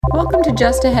Welcome to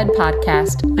Just Ahead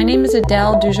podcast. My name is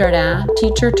Adele Dujardin,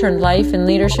 teacher turned life and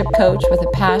leadership coach with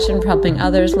a passion for helping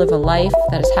others live a life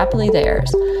that is happily theirs.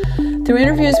 Through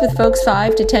interviews with folks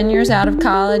 5 to 10 years out of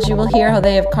college, you will hear how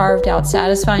they have carved out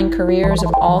satisfying careers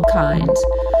of all kinds.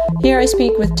 Here I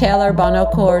speak with Taylor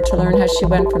Bonocore to learn how she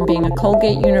went from being a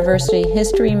Colgate University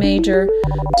history major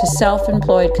to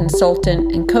self-employed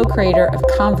consultant and co-creator of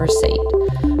Conversate,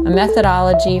 a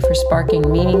methodology for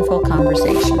sparking meaningful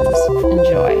conversations.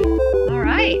 Enjoy. All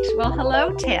right. Well,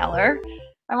 hello, Taylor.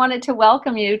 I wanted to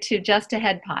welcome you to Just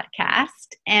Ahead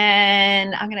podcast,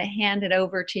 and I'm going to hand it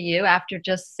over to you after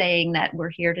just saying that we're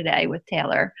here today with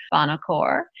Taylor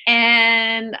Bonocore.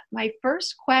 And my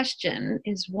first question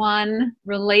is one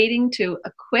relating to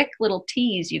a quick little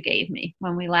tease you gave me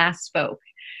when we last spoke,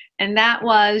 and that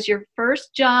was your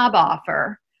first job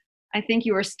offer. I think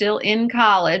you were still in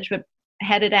college, but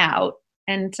headed out,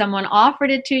 and someone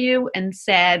offered it to you and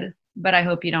said, but I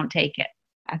hope you don't take it.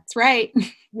 That's right.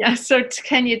 Yeah. So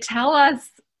can you tell us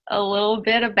a little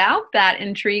bit about that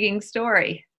intriguing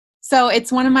story? So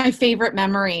it's one of my favorite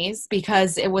memories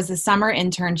because it was a summer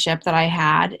internship that I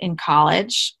had in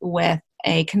college with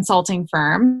a consulting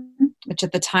firm, which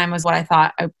at the time was what I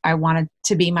thought I wanted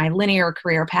to be my linear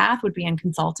career path, would be in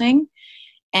consulting.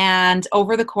 And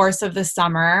over the course of the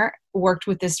summer, worked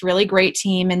with this really great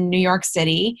team in New York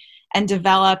City and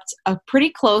developed a pretty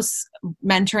close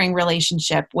mentoring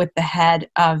relationship with the head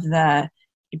of the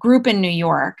group in New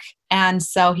York. And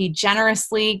so he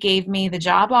generously gave me the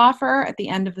job offer at the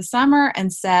end of the summer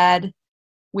and said,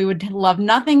 we would love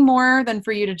nothing more than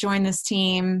for you to join this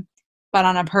team. But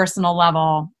on a personal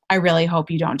level, I really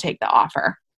hope you don't take the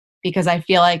offer because I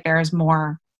feel like there's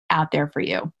more out there for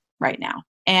you right now.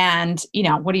 And,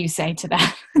 what do you say to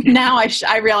that? Now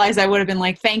I realize I would have been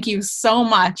like, thank you so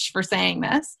much for saying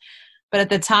this. But at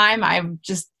the time, I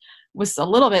just was a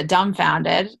little bit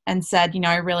dumbfounded and said,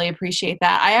 I really appreciate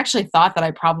that. I actually thought that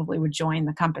I probably would join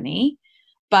the company,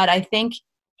 but I think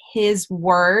his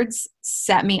words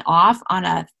set me off on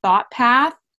a thought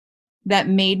path that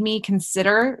made me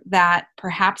consider that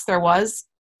perhaps there was,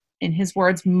 in his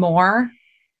words, more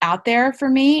out there for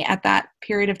me at that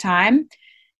period of time.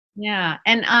 Yeah.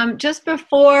 And just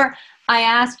before I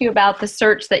ask you about the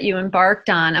search that you embarked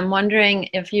on, I'm wondering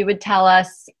if you would tell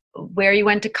us where you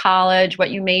went to college,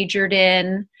 what you majored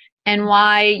in, and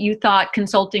why you thought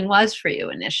consulting was for you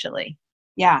initially.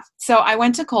 Yeah. So I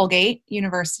went to Colgate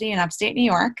University in upstate New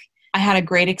York. I had a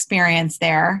great experience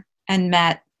there and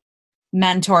met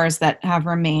mentors that have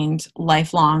remained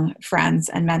lifelong friends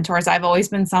and mentors. I've always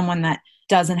been someone that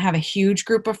doesn't have a huge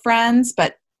group of friends,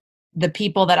 but the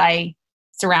people that I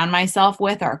surround myself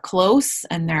with are close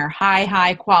and they're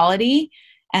high quality.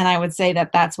 And I would say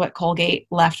that that's what Colgate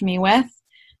left me with.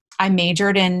 I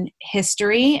majored in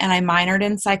history and I minored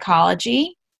in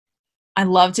psychology. I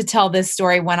love to tell this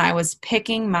story. When I was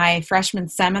picking my freshman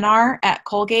seminar at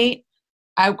Colgate,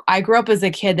 I grew up as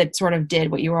a kid that sort of did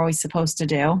what you were always supposed to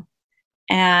do.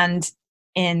 And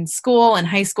in school and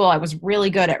high school, I was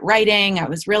really good at writing. I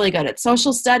was really good at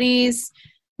social studies.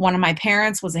 One of my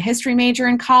parents was a history major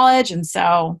in college. And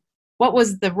so what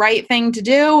was the right thing to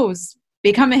do? It was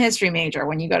become a history major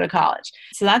when you go to college.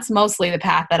 So that's mostly the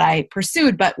path that I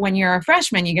pursued. But when you're a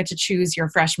freshman, you get to choose your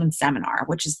freshman seminar,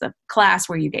 which is the class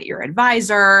where you get your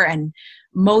advisor. And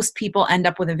most people end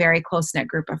up with a very close-knit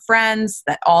group of friends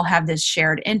that all have this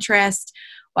shared interest.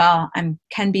 Well, I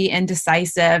can be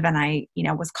indecisive and I,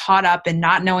 was caught up in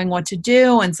not knowing what to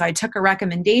do. And so I took a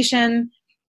recommendation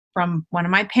from one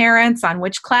of my parents on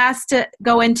which class to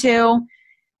go into.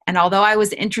 And although I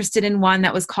was interested in one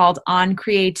that was called On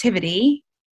Creativity,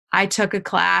 I took a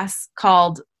class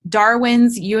called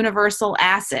Darwin's Universal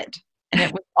Acid. And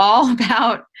it was all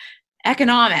about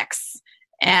economics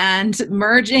and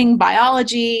merging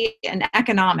biology and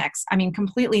economics. I mean,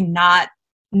 completely not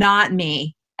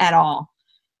me at all.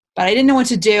 But I didn't know what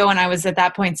to do. And I was at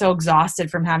that point so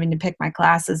exhausted from having to pick my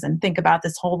classes and think about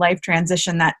this whole life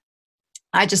transition that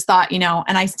I just thought, and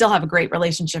I still have a great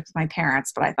relationship with my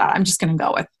parents, but I thought I'm just going to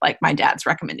go with like my dad's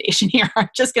recommendation here. I'm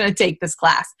just going to take this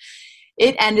class.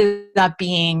 It ended up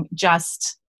being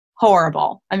just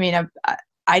horrible. I mean,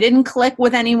 I didn't click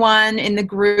with anyone in the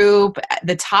group.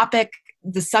 The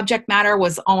subject matter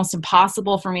was almost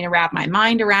impossible for me to wrap my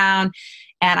mind around.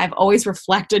 And I've always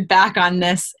reflected back on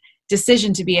this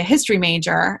decision to be a history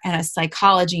major and a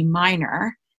psychology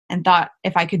minor and thought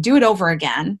if I could do it over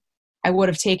again, I would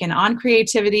have taken On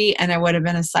Creativity and there would have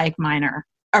been a psych minor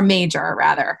or major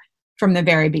rather from the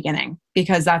very beginning,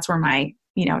 because that's where my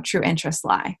true interests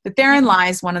lie. But therein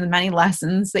lies one of the many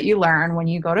lessons that you learn when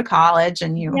you go to college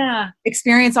and you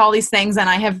experience all these things. And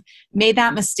I have made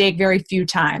that mistake very few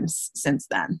times since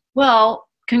then. Well,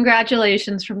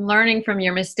 congratulations from learning from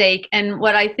your mistake. And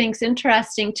what I think is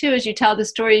interesting too, is you tell the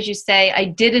stories, you say, I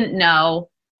didn't know,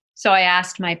 so I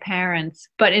asked my parents.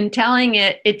 But in telling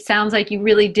it, it sounds like you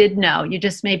really did know. You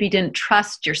just maybe didn't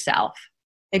trust yourself.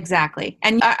 Exactly.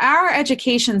 And our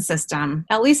education system,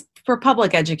 at least for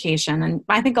public education, and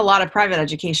I think a lot of private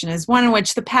education, is one in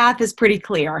which the path is pretty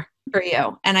clear for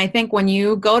you. And I think when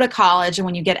you go to college and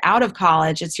when you get out of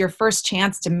college, it's your first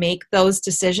chance to make those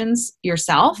decisions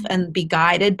yourself and be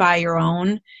guided by your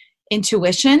own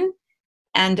intuition.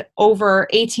 And over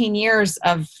 18 years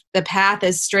of the path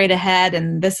is straight ahead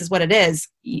and this is what it is,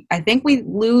 I think we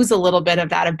lose a little bit of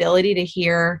that ability to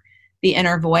hear the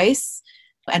inner voice.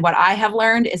 And what I have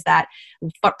learned is that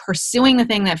pursuing the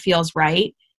thing that feels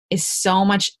right is so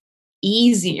much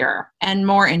easier and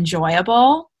more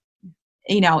enjoyable,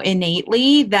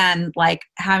 innately, than like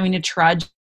having to trudge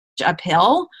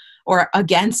uphill or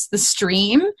against the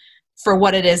stream for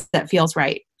what it is that feels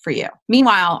right for you.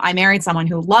 Meanwhile, I married someone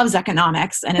who loves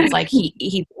economics, and it's like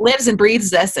he lives and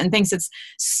breathes this and thinks it's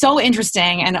so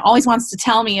interesting and always wants to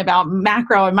tell me about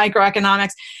macro and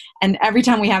microeconomics. And every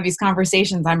time we have these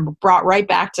conversations, I'm brought right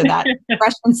back to that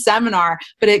freshman seminar.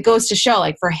 But it goes to show,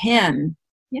 like, for him,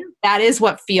 that is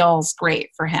what feels great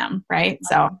for him, right?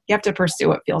 So you have to pursue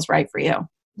what feels right for you.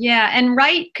 Yeah, and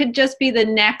right could just be the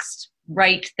next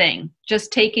right thing,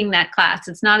 just taking that class.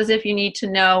 It's not as if you need to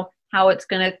know how it's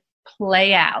going to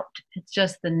play out. It's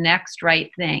just the next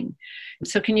right thing.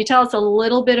 So can you tell us a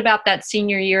little bit about that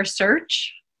senior year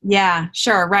search? Yeah,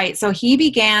 sure. Right. So he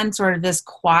began sort of this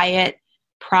quiet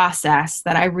process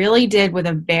that I really did with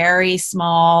a very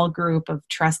small group of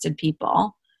trusted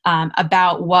people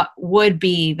about what would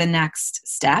be the next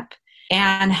step,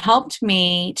 and helped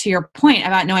me, to your point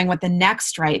about knowing what the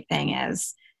next right thing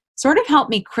is, sort of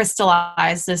helped me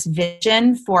crystallize this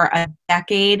vision for a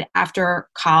decade after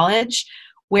college,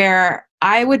 where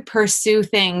I would pursue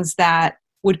things that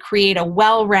would create a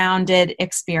well-rounded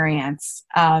experience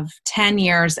of 10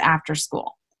 years after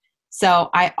school.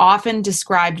 So I often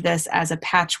described this as a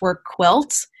patchwork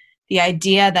quilt, the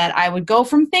idea that I would go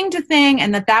from thing to thing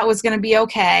and that was going to be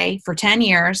okay for 10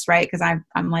 years, right? Because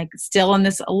I'm like still in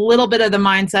this a little bit of the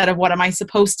mindset of what am I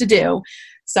supposed to do?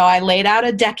 So I laid out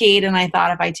a decade and I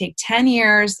thought, if I take 10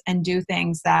 years and do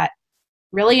things that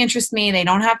really interest me, they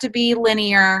don't have to be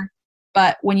linear,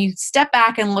 but when you step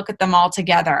back and look at them all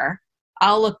together,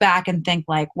 I'll look back and think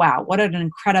like, wow, what an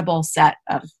incredible set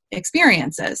of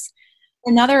experiences.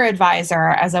 Another advisor,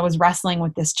 as I was wrestling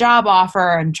with this job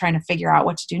offer and trying to figure out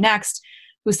what to do next,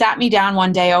 who sat me down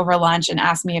one day over lunch and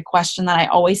asked me a question that I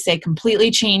always say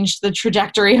completely changed the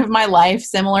trajectory of my life,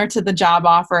 similar to the job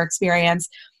offer experience.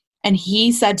 And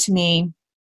he said to me,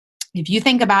 if you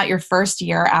think about your first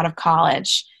year out of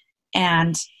college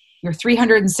and you're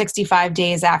 365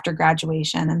 days after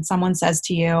graduation, and someone says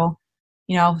to you,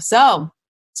 so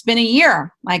it's been a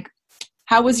year. Like,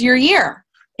 how was your year?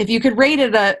 If you could rate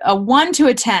it a 1 to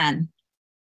a 10,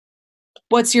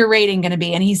 what's your rating going to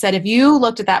be? And he said, if you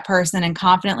looked at that person and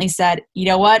confidently said, you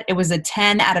know what, it was a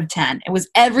 10 out of 10. It was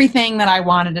everything that I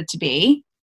wanted it to be.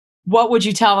 What would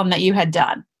you tell them that you had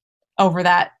done over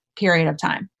that period of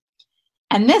time?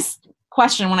 And this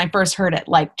question, when I first heard it,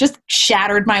 like just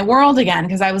shattered my world again,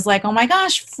 because I was like, oh my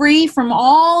gosh, free from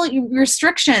all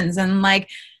restrictions, and like,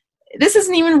 this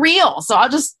isn't even real. So I'll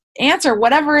just answer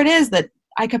whatever it is that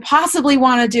I could possibly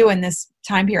want to do in this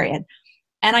time period.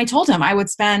 And I told him I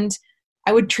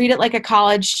would treat it like a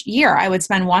college year. I would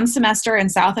spend 1 semester in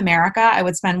South America. I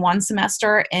would spend 1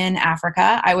 semester in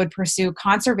Africa. I would pursue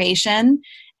conservation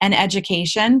and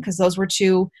education, because those were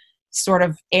 2 sort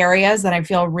of areas that I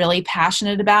feel really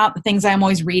passionate about, the things I'm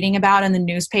always reading about in the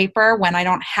newspaper when I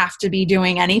don't have to be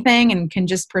doing anything and can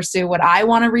just pursue what I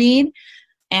want to read.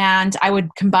 And I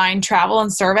would combine travel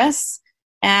and service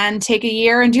and take a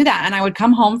year and do that. And I would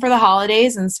come home for the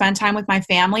holidays and spend time with my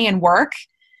family and work.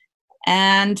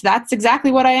 And that's exactly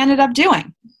what I ended up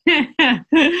doing.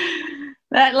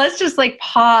 Let's just like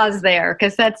pause there,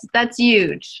 because that's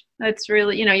huge. That's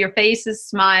really, your face is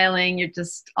smiling. You're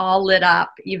just all lit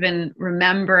up, even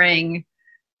remembering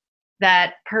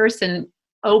that person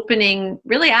opening,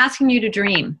 really asking you to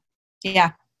dream.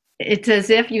 Yeah. It's as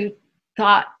if you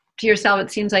thought to yourself,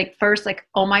 it seems like first, like,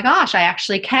 oh my gosh, I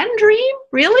actually can dream.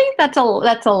 Really? That's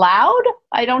allowed.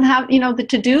 I don't have, the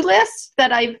to-do list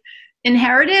that I've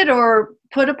inherited or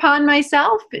put upon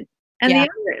myself. And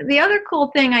the other cool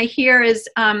thing I hear is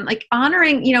like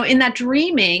honoring, in that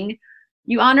dreaming,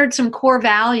 you honored some core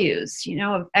values,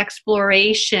 of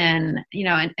exploration,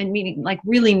 and meeting like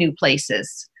really new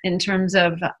places in terms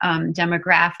of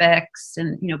demographics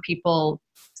and, people's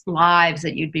lives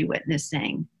that you'd be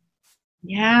witnessing.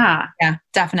 Yeah. Yeah,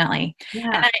 definitely.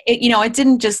 Yeah. And it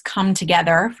didn't just come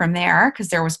together from there, because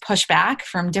there was pushback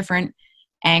from different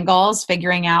angles,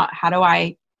 figuring out how do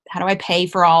I pay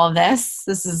for all of this?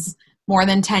 This is more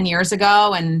than 10 years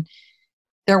ago, and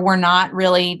there were not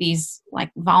really these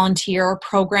like volunteer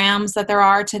programs that there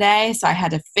are today. So I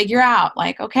had to figure out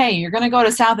like, okay, you're going to go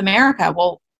to South America.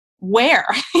 Well, where?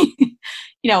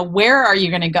 Where are you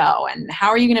going to go, and how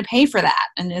are you going to pay for that?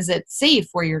 And is it safe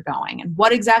where you're going? And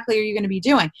what exactly are you going to be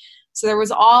doing? So there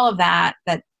was all of that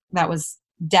was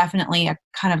definitely a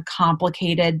kind of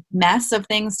complicated mess of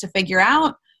things to figure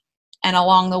out. And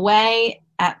along the way,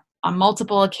 on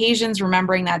multiple occasions,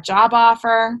 remembering that job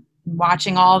offer,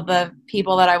 watching all of the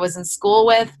people that I was in school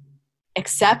with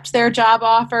accept their job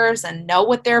offers and know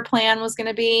what their plan was going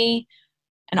to be.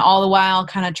 And all the while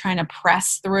kind of trying to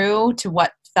press through to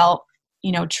what felt,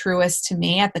 truest to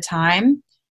me at the time.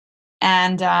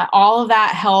 And all of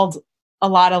that held a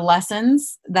lot of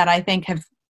lessons that I think have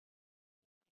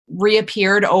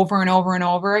reappeared over and over and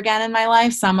over again in my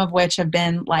life. Some of which have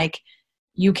been like,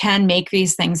 you can make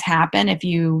these things happen if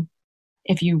you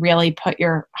really put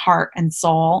your heart and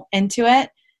soul into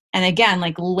it. And again,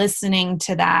 like listening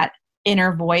to that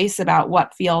inner voice about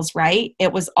what feels right.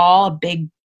 It was all a big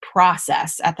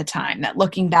process at the time that,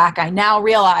 looking back, I now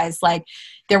realize like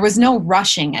there was no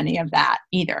rushing any of that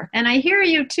either. And I hear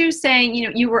you too saying,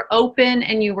 you were open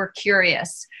and you were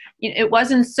curious. It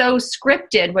wasn't so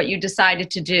scripted what you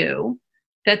decided to do,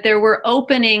 that there were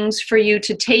openings for you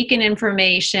to take in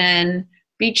information,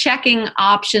 be checking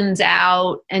options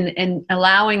out and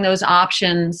allowing those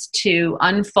options to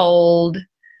unfold.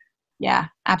 Yeah,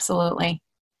 absolutely.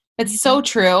 It's so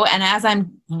true. And as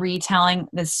I'm retelling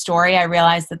this story, I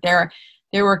realized that there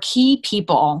were key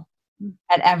people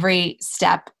at every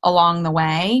step along the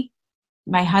way.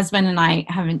 My husband and I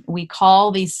we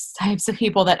call these types of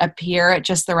people that appear at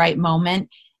just the right moment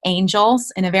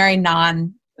angels, in a very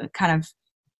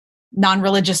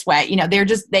non-religious way. They're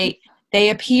just, they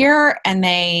appear and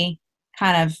they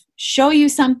kind of show you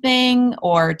something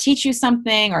or teach you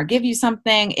something or give you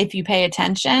something if you pay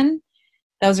attention.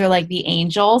 Those are like the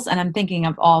angels. And I'm thinking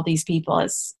of all these people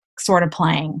as sort of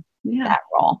playing that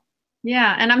role.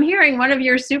 Yeah. And I'm hearing one of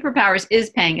your superpowers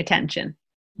is paying attention.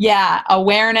 Yeah.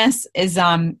 Awareness is,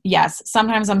 yes,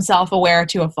 sometimes I'm self-aware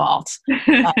to a fault.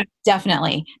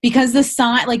 Definitely. Because the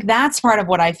sign, like that's part of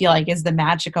what I feel like is the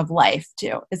magic of life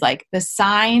too, is like the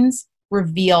signs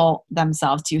reveal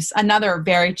themselves to you. Another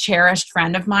very cherished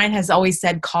friend of mine has always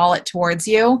said, call it towards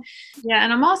you. Yeah.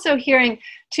 And I'm also hearing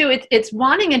too, it's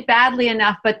wanting it badly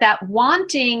enough, but that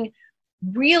wanting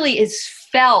really is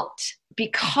felt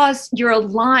because you're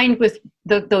aligned with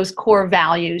those core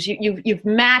values. You've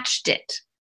matched it,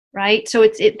 right? So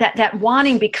that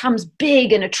wanting becomes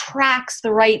big and attracts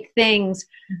the right things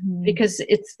because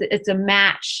it's a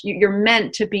match. You're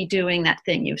meant to be doing that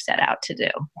thing you've set out to do.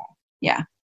 Yeah.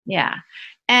 Yeah.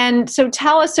 And so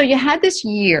tell us, so you had this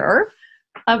year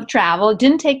of travel,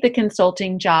 didn't take the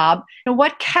consulting job.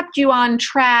 What kept you on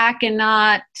track and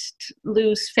not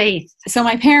lose faith? So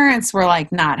my parents were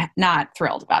like not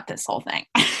thrilled about this whole thing.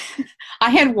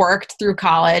 I had worked through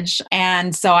college,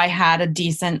 and so I had a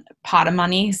decent pot of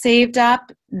money saved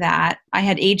up that I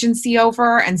had agency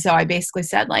over. And so I basically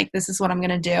said, like, this is what I'm going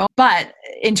to do. But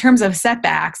in terms of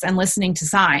setbacks and listening to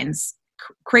signs,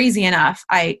 crazy enough,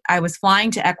 I was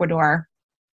flying to Ecuador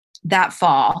that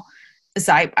fall.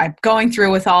 So I'm going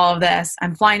through with all of this.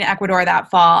 I'm flying to Ecuador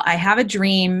that fall. I have a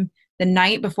dream the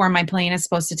night before my plane is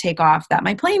supposed to take off that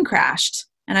my plane crashed.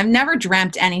 And I've never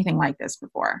dreamt anything like this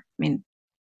before. I mean,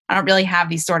 I don't really have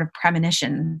these sort of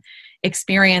premonition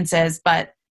experiences,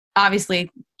 but obviously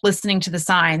listening to the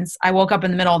signs, I woke up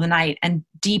in the middle of the night and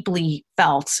deeply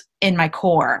felt in my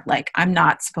core like I'm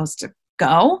not supposed to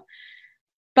go.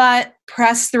 But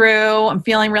press through. I'm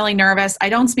feeling really nervous. I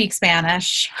don't speak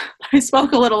Spanish. I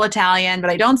spoke a little Italian, but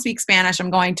I don't speak Spanish. I'm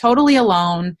going totally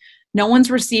alone. No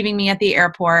one's receiving me at the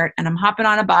airport, and I'm hopping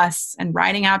on a bus and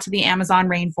riding out to the Amazon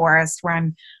rainforest where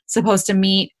I'm supposed to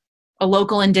meet a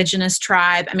local indigenous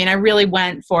tribe. I mean, I really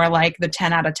went for like the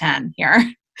 10 out of 10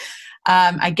 here.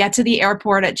 I get to the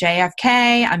airport at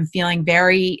JFK. I'm feeling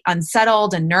very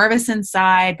unsettled and nervous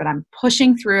inside, but I'm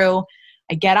pushing through.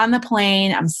 I get on the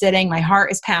plane, I'm sitting, my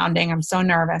heart is pounding, I'm so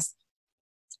nervous.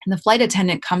 And the flight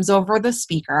attendant comes over the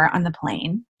speaker on the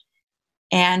plane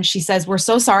and she says, "We're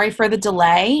so sorry for the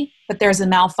delay, but there's a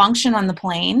malfunction on the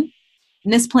plane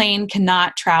and this plane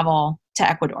cannot travel to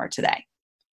Ecuador today.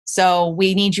 So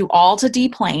we need you all to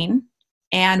deplane,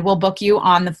 and we'll book you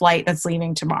on the flight that's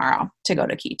leaving tomorrow to go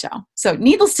to Quito. So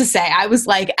needless to say, I was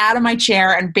like out of my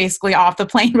chair and basically off the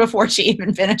plane before she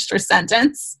even finished her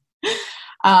sentence.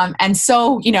 And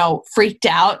so, freaked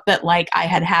out that like I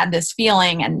had this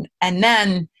feeling, and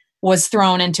then was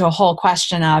thrown into a whole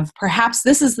question of perhaps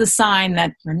this is the sign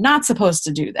that you're not supposed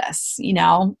to do this,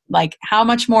 like how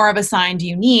much more of a sign do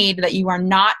you need that you are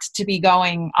not to be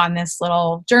going on this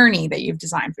little journey that you've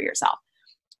designed for yourself?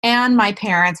 And my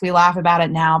parents, we laugh about it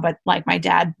now, but like my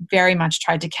dad very much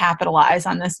tried to capitalize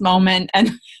on this moment and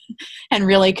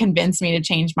really convince me to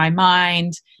change my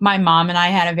mind. My mom and I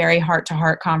had a very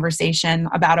heart-to-heart conversation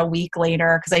about a week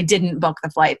later, because I didn't book the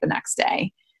flight the next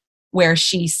day, where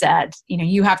she said,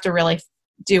 you have to really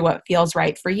do what feels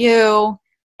right for you.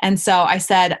 And so I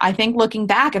said, I think looking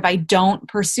back, if I don't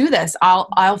pursue this,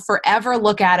 I'll forever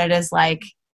look at it as like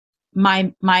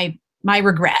my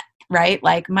regret. Right?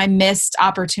 Like my missed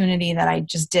opportunity that I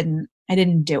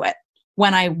didn't do it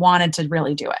when I wanted to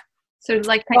really do it. So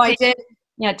like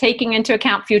taking into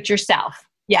account future self.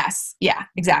 Yes. Yeah,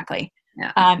 exactly.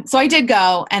 Yeah. So I did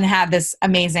go and had this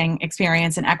amazing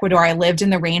experience in Ecuador. I lived in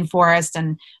the rainforest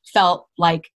and felt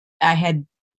like I had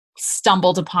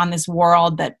stumbled upon this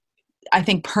world that I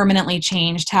think permanently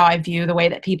changed how I view the way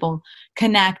that people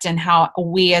connect and how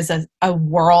we as a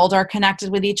world are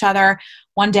connected with each other.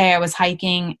 One day I was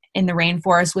hiking in the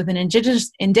rainforest with an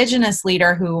indigenous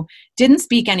leader who didn't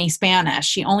speak any Spanish.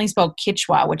 She only spoke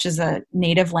Quechua, which is a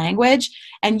native language.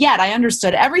 And yet I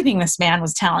understood everything this man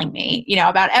was telling me,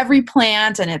 about every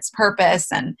plant and its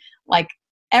purpose, and like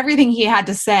everything he had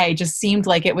to say just seemed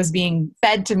like it was being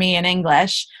fed to me in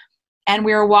English. And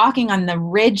we were walking on the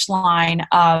ridge line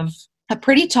of a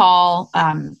pretty tall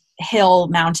hill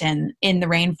mountain in the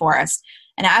rainforest.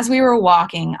 And as we were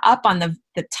walking up on the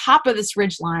top of this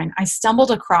ridge line, I stumbled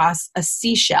across a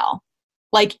seashell,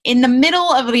 like in the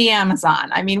middle of the Amazon.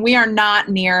 I mean, we are not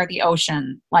near the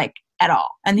ocean, like at all.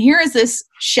 And here is this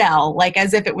shell, like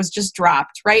as if it was just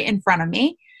dropped right in front of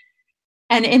me.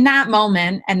 And in that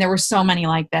moment, and there were so many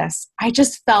like this, I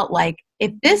just felt like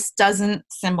if this doesn't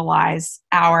symbolize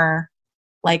our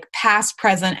like past,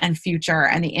 present, and future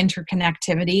and the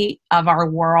interconnectivity of our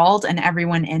world and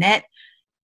everyone in it,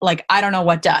 like, I don't know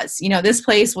what does. This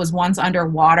place was once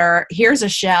underwater. Here's a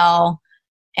shell.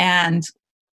 And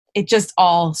it just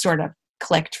all sort of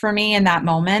clicked for me in that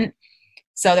moment.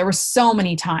 So there were so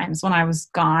many times when I was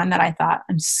gone that I thought,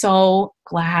 I'm so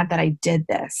glad that I did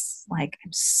this. Like,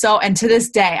 and to this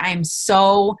day, I am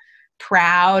so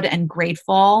proud and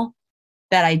grateful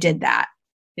that I did that.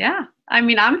 Yeah. I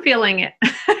mean, I'm feeling it.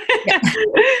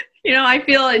 Yeah. I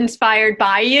feel inspired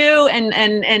by you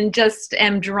and just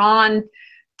am drawn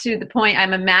to the point.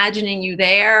 I'm imagining you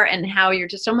there and how you're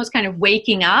just almost kind of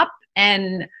waking up.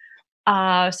 And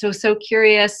so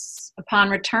curious upon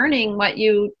returning what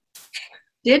you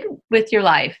did with your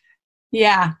life.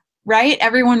 Yeah. Right.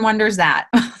 Everyone wonders that.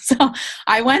 So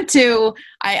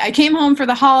I came home for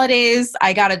the holidays.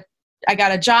 I got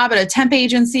a job at a temp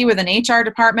agency with an HR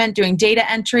department doing data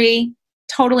entry.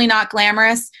 Totally not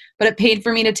glamorous, but it paid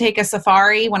for me to take a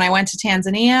safari when I went to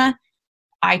Tanzania.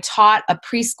 I taught a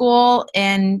preschool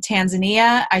in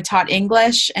Tanzania. I taught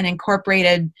English and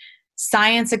incorporated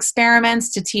science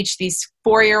experiments to teach these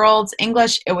 4-year-olds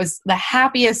English. It was the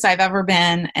happiest I've ever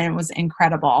been, and it was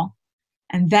incredible.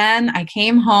 And then I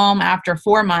came home after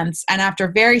 4 months and after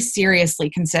very seriously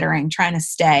considering trying to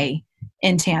stay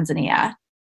in Tanzania,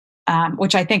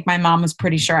 which I think my mom was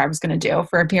pretty sure I was going to do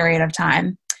for a period of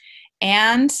time.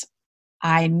 And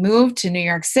I moved to New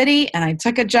York City and I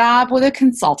took a job with a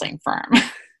consulting firm.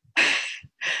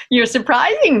 You're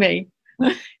surprising me.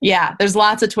 Yeah, there's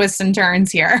lots of twists and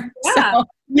turns here. Yeah. So.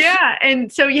 Yeah.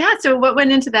 And so what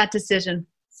went into that decision?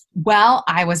 Well,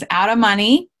 I was out of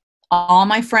money. All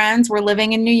my friends were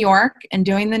living in New York and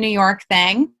doing the New York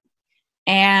thing.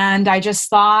 And I just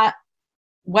thought,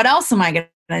 what else am I going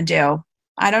to do?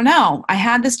 I don't know. I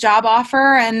had this job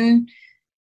offer and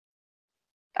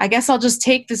I guess I'll just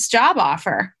take this job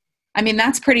offer. I mean,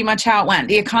 that's pretty much how it went.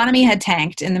 The economy had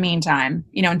tanked in the meantime.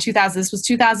 In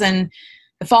 2000,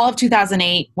 the fall of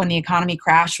 2008, when the economy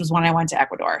crashed was when I went to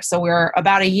Ecuador. So we were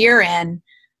about a year in,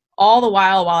 all the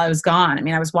while I was gone. I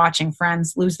mean, I was watching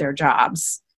friends lose their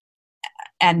jobs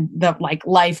and the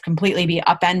life completely be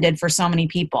upended for so many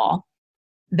people.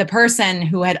 The person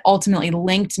who had ultimately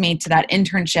linked me to that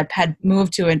internship had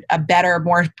moved to a better,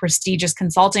 more prestigious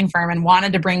consulting firm and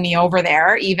wanted to bring me over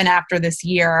there even after this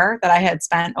year that I had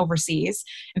spent overseas.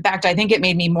 In fact, I think it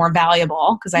made me more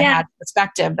valuable because I had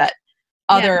perspective that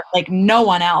no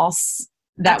one else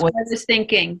That's what I was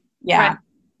thinking. Yeah. Right.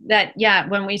 that, yeah,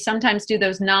 when we sometimes do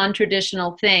those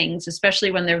non-traditional things,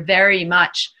 especially when they're very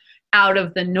much out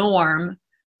of the norm,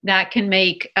 that can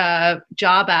make a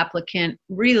job applicant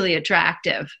really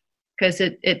attractive because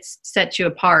it sets you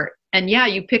apart. And yeah,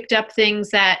 you picked up things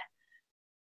that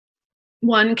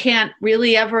one can't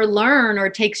really ever learn or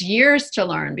takes years to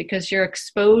learn because your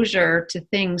exposure to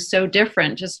things so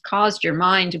different just caused your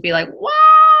mind to be like,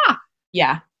 wow.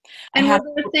 Yeah. And were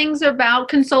there things about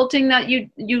consulting that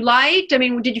you liked? I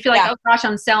mean, did you feel like, oh gosh,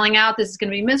 I'm selling out, this is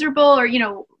going to be miserable? Or,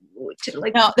 no,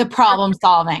 the problem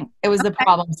solving. It was the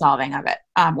problem solving of it,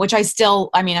 which I'm still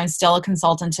a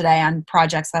consultant today on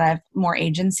projects that I have more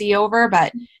agency over,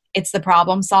 but it's the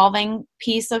problem solving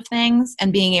piece of things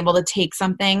and being able to take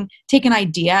an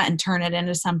idea and turn it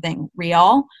into something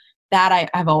real that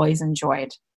I've always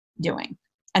enjoyed doing.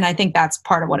 And I think that's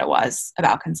part of what it was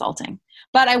about consulting.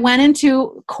 But I went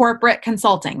into corporate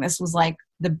consulting. This was like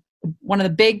one of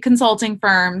the big consulting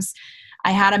firms.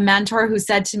 I had a mentor who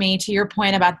said to me, to your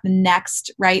point about the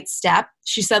next right step,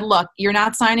 she said, look, you're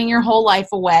not signing your whole life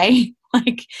away.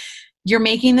 Like, you're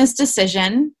making this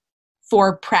decision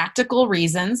for practical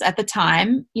reasons. At the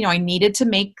time, I needed to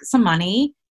make some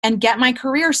money and get my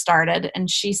career started. And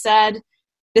she said,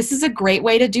 this is a great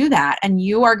way to do that. And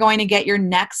you are going to get your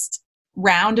next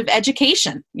round of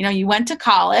education. You went to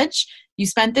college, you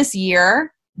spent this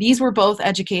year. These were both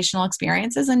educational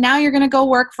experiences. And now you're going to go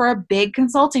work for a big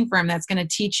consulting firm that's going to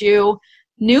teach you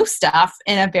new stuff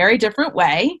in a very different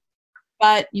way,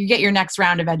 but you get your next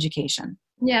round of education.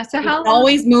 Yeah. So you can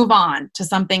always move on to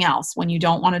something else when you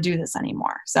don't want to do this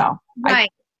anymore. So, right.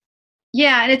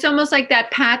 Yeah. And it's almost like that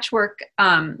patchwork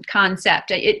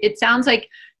concept. It sounds like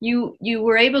you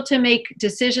were able to make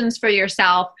decisions for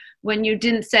yourself when you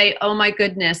didn't say, oh my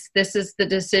goodness, this is the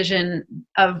decision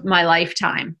of my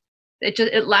lifetime. It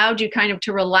allowed you kind of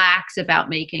to relax about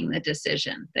making the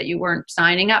decision, that you weren't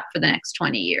signing up for the next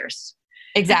 20 years.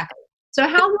 Exactly. So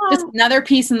how long? Just another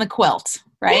piece in the quilt,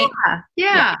 right?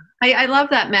 Yeah. I love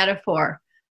that metaphor.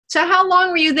 So how long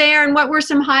were you there, and what were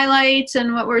some highlights,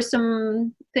 and what were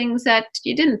some things that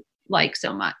you didn't like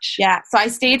so much? Yeah. So I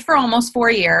stayed for almost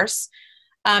 4 years.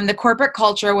 The corporate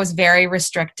culture was very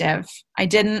restrictive. I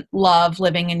didn't love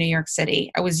living in New York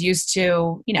City. I was used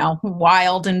to,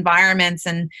 wild environments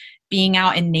and being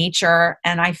out in nature.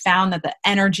 And I found that the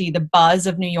energy, the buzz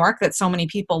of New York that so many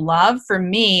people love, for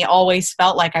me, always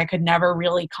felt like I could never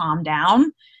really calm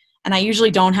down. And I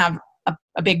usually don't have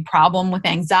a big problem with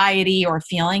anxiety or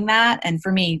feeling that. And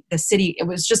for me, the city, it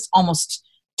was just almost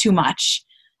too much.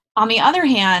 On the other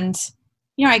hand,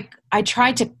 I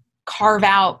tried to carve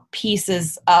out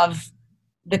pieces of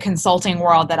the consulting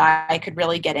world that I could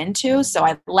really get into. So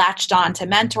I latched on to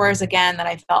mentors again that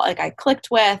I felt like I clicked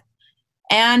with.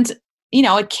 And,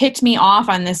 it kicked me off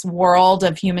on this world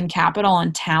of human capital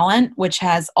and talent, which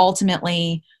has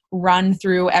ultimately run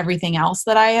through everything else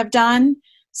that I have done.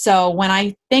 So when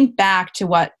I think back to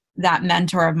what that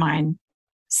mentor of mine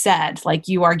said, like,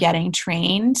 you are getting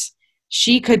trained,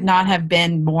 she could not have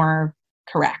been more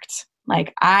correct.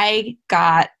 Like, I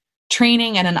got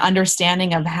training and an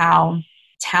understanding of how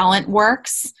talent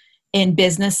works in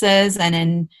businesses and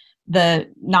in the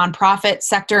nonprofit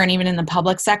sector and even in the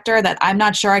public sector that I'm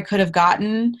not sure I could have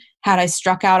gotten had I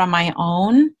struck out on my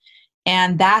own.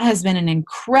 And that has been an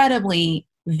incredibly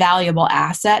valuable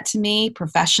asset to me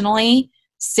professionally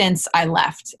since I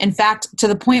left. In fact, to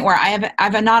the point where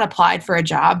I've not applied for a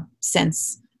job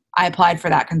since I applied for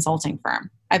that consulting firm.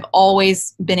 I've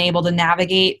always been able to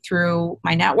navigate through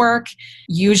my network,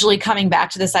 usually coming back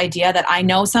to this idea that I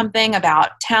know something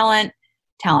about talent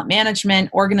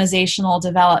management, organizational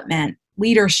development,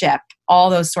 leadership,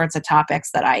 all those sorts of topics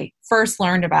that I first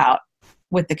learned about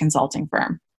with the consulting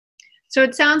firm. So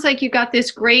it sounds like you got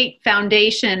this great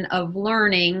foundation of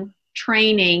learning,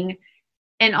 training,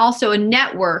 and also a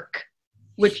network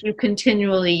which you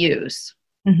continually use.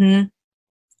 Mm-hmm.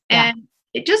 And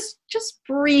it just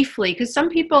briefly, because some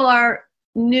people are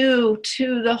new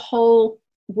to the whole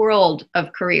world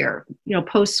of career,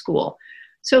 post school.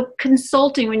 So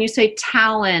consulting, when you say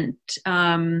talent,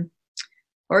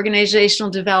 organizational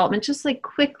development, just like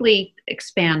quickly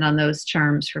expand on those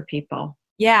terms for people.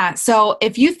 Yeah. So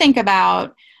if you think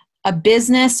about a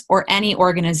business or any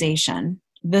organization,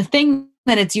 the thing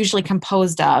that it's usually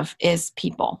composed of is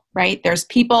people, right? There's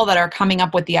people that are coming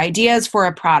up with the ideas for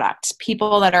a product,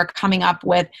 people that are coming up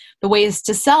with the ways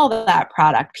to sell that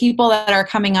product, people that are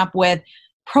coming up with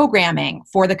programming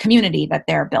for the community that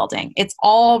they're building. It's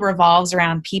all revolves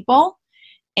around people.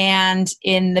 And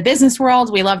in the business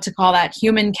world, we love to call that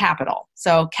human capital.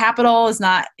 So capital is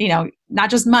not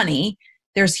just money.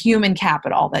 There's human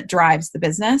capital that drives the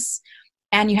business.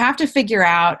 And you have to figure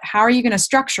out, how are you going to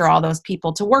structure all those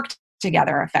people to work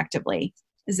together effectively?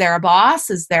 Is there a boss?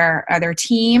 Are there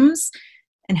teams?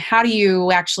 And how do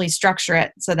you actually structure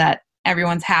it so that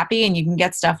everyone's happy and you can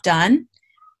get stuff done?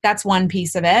 That's one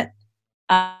piece of it.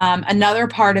 Another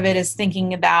part of it is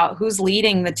thinking about who's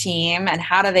leading the team and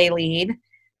how do they lead,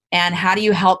 and how do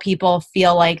you help people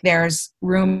feel like there's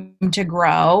room to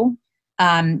grow.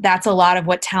 That's a lot of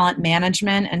what talent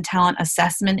management and talent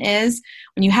assessment is.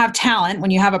 When you have talent,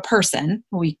 when you have a person,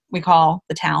 we call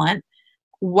the talent,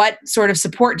 what sort of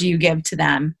support do you give to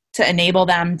them to enable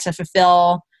them to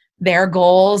fulfill their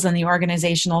goals and the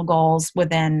organizational goals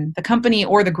within the company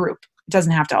or the group? It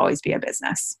doesn't have to always be a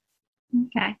business.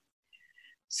 Okay.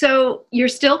 So you're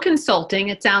still consulting.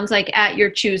 It sounds like at your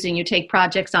choosing, you take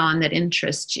projects on that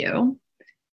interest you.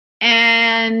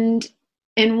 And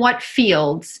in what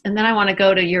fields? And then I want to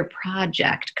go to your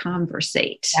project,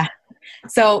 Conversate. Yeah.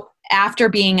 So after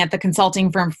being at the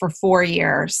consulting firm for 4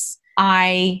 years,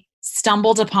 I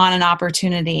stumbled upon an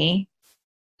opportunity.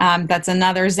 That's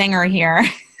another zinger here.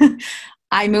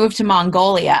 I moved to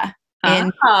Mongolia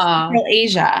in Central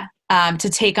Asia to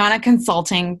take on a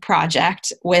consulting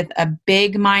project with a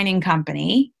big mining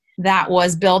company that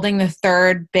was building the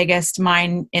third biggest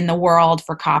mine in the world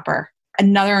for copper.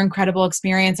 Another incredible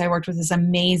experience. I worked with this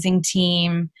amazing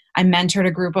team. I mentored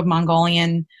a group of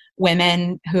Mongolian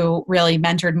women who really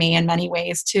mentored me in many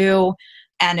ways too.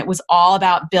 And it was all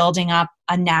about building up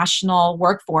a national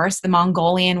workforce, the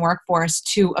Mongolian workforce,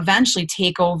 to eventually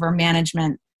take over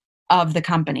management of the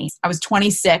company. I was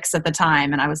 26 at the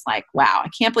time, and I was like, wow, I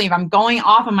can't believe I'm going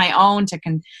off on my own to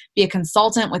be a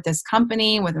consultant with this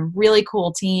company with a really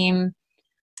cool team.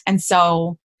 And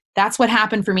so that's what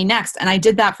happened for me next. And I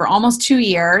did that for almost 2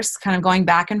 years, kind of going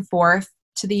back and forth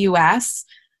to the US.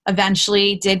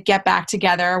 Eventually did get back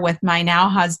together with my now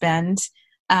husband,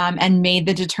 and made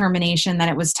the determination that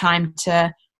it was time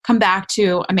to come back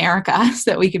to America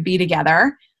so that we could be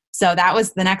together. So that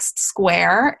was the next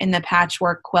square in the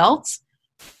patchwork quilt.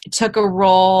 It took a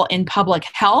role in public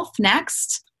health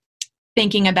next,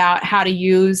 thinking about how to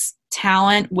use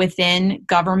talent within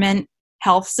government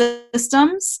health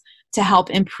systems to help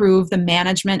improve the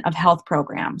management of health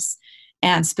programs.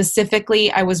 And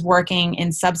specifically, I was working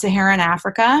in sub-Saharan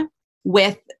Africa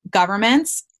with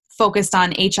governments focused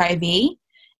on HIV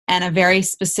and a very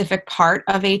specific part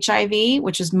of HIV,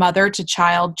 which is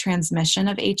mother-to-child transmission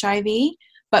of HIV,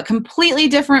 but completely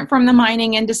different from the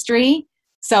mining industry.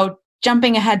 So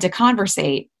jumping ahead to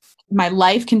Conversate, my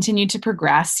life continued to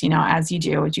progress, as you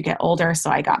do as you get older. So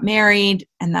I got married,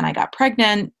 and then I got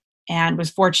pregnant and was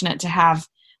fortunate to have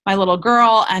my little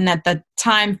girl, and at the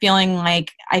time feeling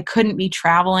like I couldn't be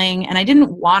traveling, and I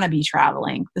didn't want to be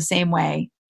traveling the same way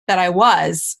that I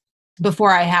was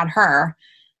before I had her,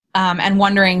 and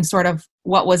wondering sort of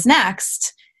what was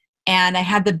next. And I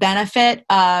had the benefit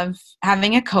of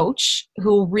having a coach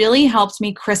who really helped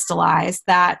me crystallize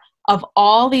that of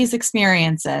all these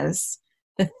experiences,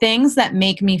 the things that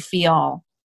make me feel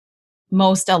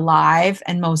most alive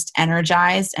and most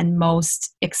energized and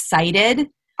most excited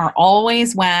are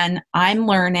always when I'm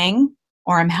learning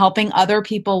or I'm helping other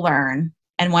people learn,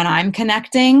 and when I'm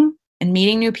connecting and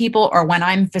meeting new people, or when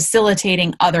I'm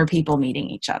facilitating other people meeting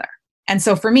each other. And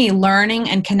so for me, learning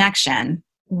and connection,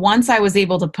 once I was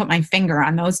able to put my finger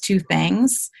on those two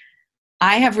things,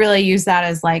 I have really used that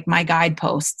as like my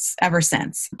guideposts ever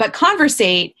since. But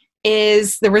Conversate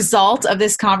is the result of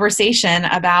this conversation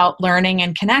about learning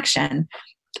and connection.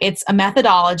 It's a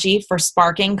methodology for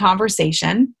sparking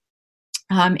conversation,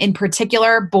 in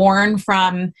particular born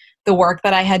from the work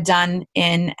that I had done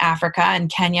in Africa and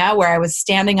Kenya, where I was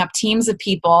standing up teams of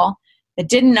people that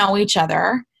didn't know each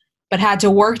other, but had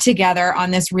to work together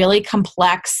on this really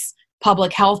complex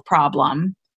public health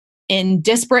problem in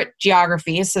disparate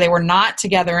geographies. So they were not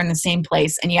together in the same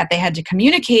place, and yet they had to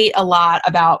communicate a lot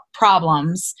about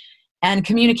problems and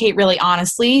communicate really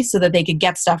honestly so that they could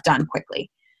get stuff done quickly.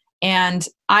 And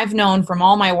I've known from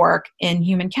all my work in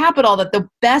human capital that the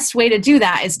best way to do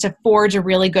that is to forge a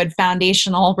really good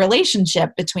foundational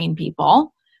relationship between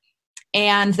people.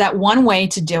 And that one way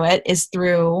to do it is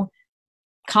through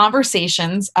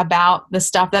conversations about the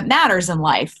stuff that matters in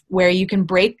life, where you can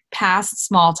break past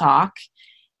small talk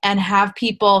and have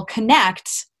people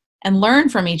connect and learn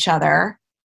from each other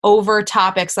over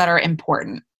topics that are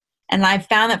important. And I've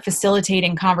found that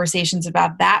facilitating conversations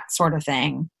about that sort of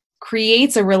thing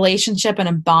creates a relationship and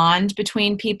a bond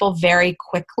between people very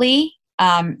quickly.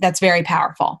 That's very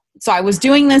powerful. So I was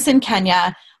doing this in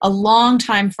Kenya. A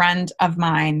longtime friend of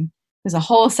mine, there's a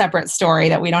whole separate story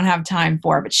that we don't have time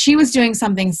for, but she was doing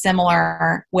something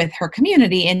similar with her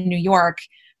community in New York.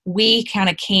 We kind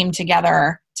of came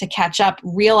together to catch up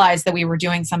realized that we were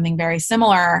doing something very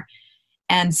similar.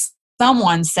 And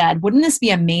someone said, wouldn't this be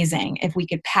amazing if we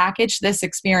could package this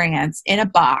experience in a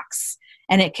box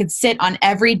and it could sit on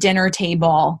every dinner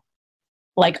table,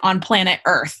 like on planet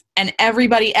Earth, and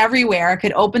everybody everywhere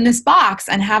could open this box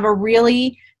and have a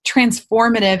really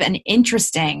transformative and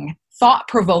interesting,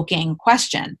 thought-provoking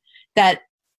question that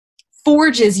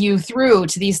forges you through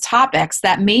to these topics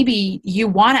that maybe you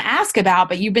want to ask about,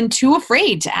 but you've been too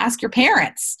afraid to ask your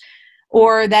parents,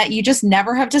 or that you just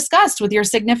never have discussed with your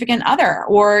significant other,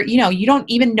 or, you don't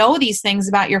even know these things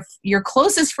about your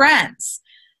closest friends,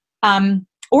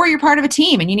 or you're part of a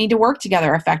team and you need to work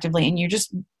together effectively, and you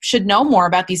just should know more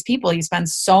about these people you spend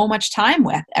so much time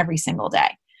with every single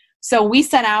day. So we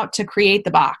set out to create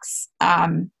the box.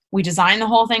 We designed the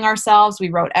whole thing ourselves. We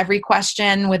wrote every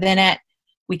question within it.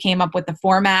 We came up with the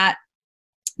format.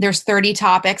 There's 30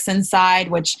 topics inside,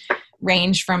 which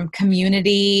range from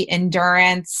community,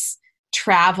 endurance,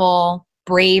 travel,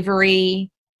 bravery,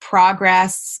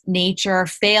 progress, nature,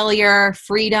 failure,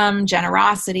 freedom,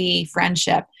 generosity,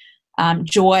 friendship,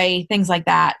 joy, things like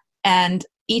that. And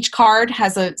each card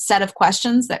has a set of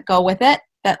questions that go with it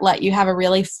that let you have a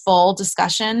really full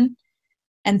discussion,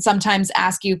 and sometimes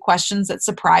ask you questions that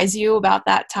surprise you about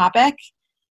that topic.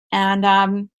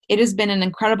 And it has been an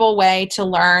incredible way to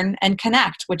learn and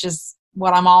connect, which is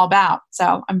what I'm all about.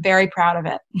 So I'm very proud of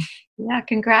it. Yeah,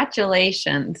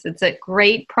 congratulations. It's a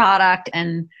great product,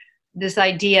 and this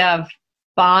idea of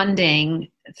bonding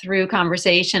through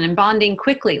conversation and bonding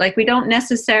quickly. Like, we don't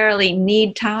necessarily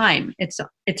need time. It's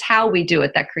how we do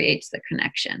it that creates the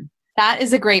connection. That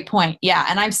is a great point. Yeah.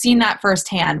 And I've seen that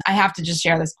firsthand. I have to just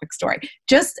share this quick story.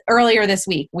 Just earlier this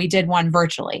week, we did one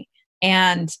virtually,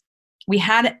 and we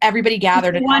had everybody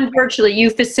gathered. One virtually, you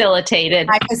facilitated.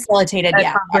 I facilitated, a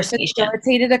yeah. conversation. I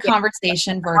facilitated a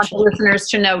conversation virtually. I want the listeners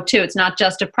to know too, it's not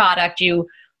just a product. You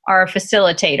are a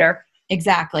facilitator.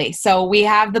 Exactly. So we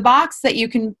have the box that you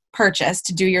can purchase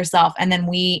to do yourself, and then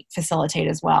we facilitate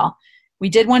as well. We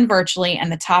did one virtually,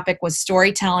 and the topic was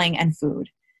storytelling and food.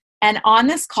 And on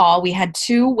this call, we had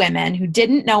two women who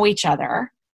didn't know each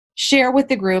other share with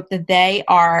the group that they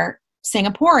are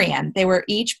Singaporean. They were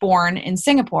each born in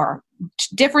Singapore,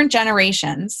 different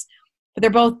generations, but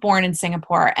they're both born in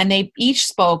Singapore. And they each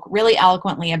spoke really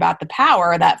eloquently about the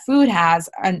power that food has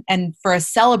and for a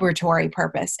celebratory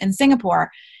purpose in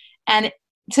Singapore. And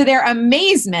to their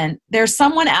amazement, there's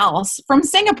someone else from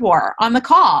Singapore on the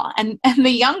call. And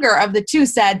the younger of the two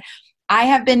said, I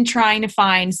have been trying to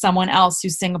find someone else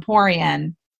who's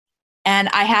Singaporean, and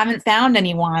I haven't found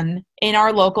anyone in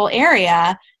our local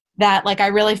area that I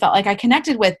really felt like I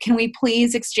connected with. Can we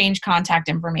please exchange contact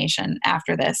information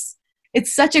after this?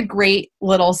 It's such a great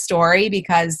little story,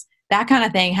 because that kind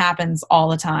of thing happens all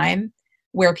the time,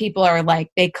 where people are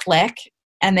they click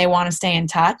and they want to stay in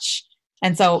touch.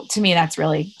 And so to me, that's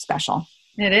really special.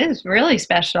 It is really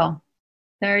special.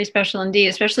 Very special indeed,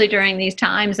 especially during these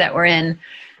times that we're in.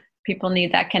 People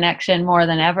need that connection more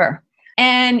than ever.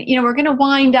 And, we're going to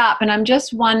wind up, and I'm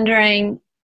just wondering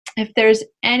if there's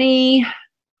anything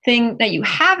that you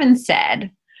haven't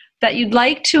said that you'd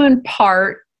like to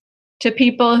impart to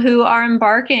people who are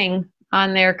embarking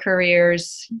on their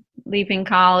careers, leaving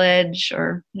college,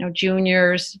 or,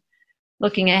 juniors,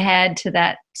 looking ahead to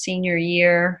that senior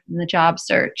year in the job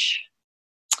search.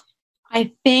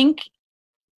 I think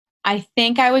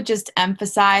I would just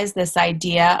emphasize this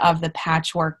idea of the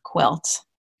patchwork quilt,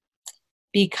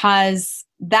 because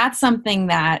that's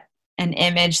something an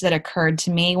image that occurred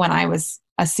to me when I was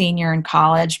a senior in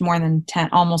college more than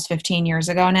almost 15 years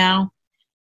ago now.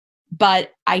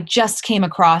 But I just came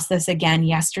across this again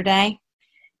yesterday,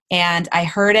 and I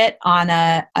heard it on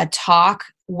a talk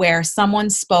where someone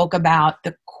spoke about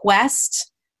the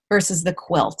quest versus the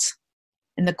quilt,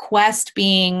 and the quest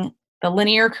being the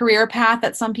linear career path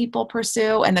that some people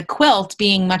pursue, and the quilt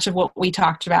being much of what we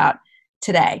talked about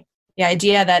today. The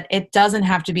idea that it doesn't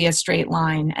have to be a straight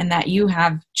line, and that you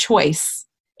have choice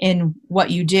in what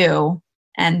you do.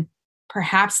 And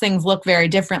perhaps things look very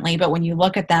differently, but when you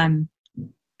look at them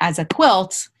as a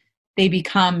quilt, they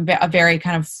become a very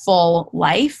kind of full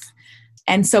life.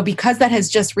 And so because that has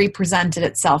just represented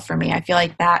itself for me, I feel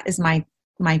like that is my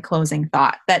closing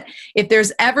thought, that if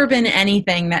there's ever been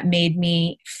anything that made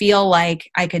me feel like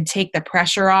I could take the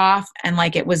pressure off, and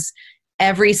it was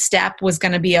every step was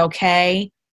going to be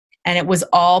okay, and it was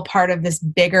all part of this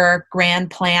bigger grand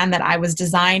plan that I was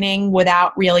designing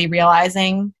without really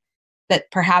realizing that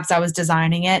perhaps I was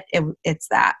designing it's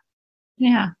that.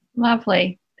 Yeah,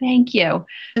 lovely. Thank you.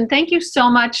 And thank you so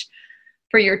much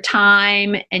for your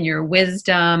time and your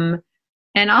wisdom,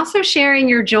 and also sharing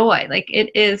your joy. It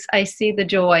is, I see the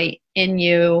joy in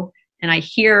you, and I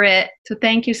hear it. So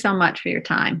thank you so much for your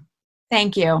time.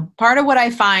 Thank you. Part of what I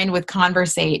find with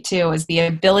Conversate too is the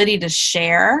ability to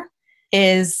share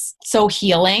is so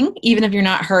healing, even if you're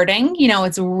not hurting.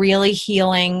 It's a really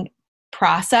healing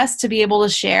process to be able to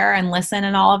share and listen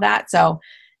and all of that. So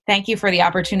thank you for the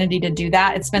opportunity to do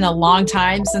that. It's been a long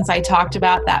time since I talked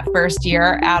about that first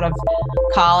year out of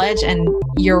college, and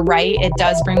you're right, it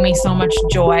does bring me so much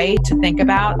joy to think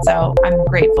about. So I'm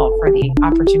grateful for the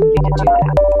opportunity to do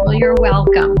that. Well, you're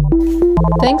welcome.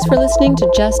 Thanks for listening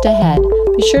to Just Ahead.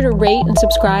 Be sure to rate and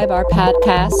subscribe our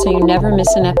podcast so you never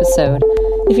miss an episode.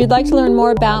 If you'd like to learn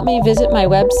more about me, visit my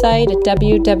website at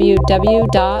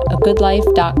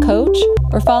www.agoodlife.coach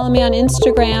or follow me on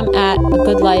Instagram at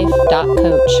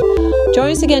agoodlife.coach.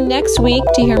 Join us again next week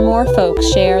to hear more folks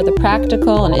share the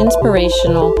practical and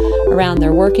inspirational around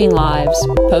their working lives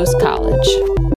post-college.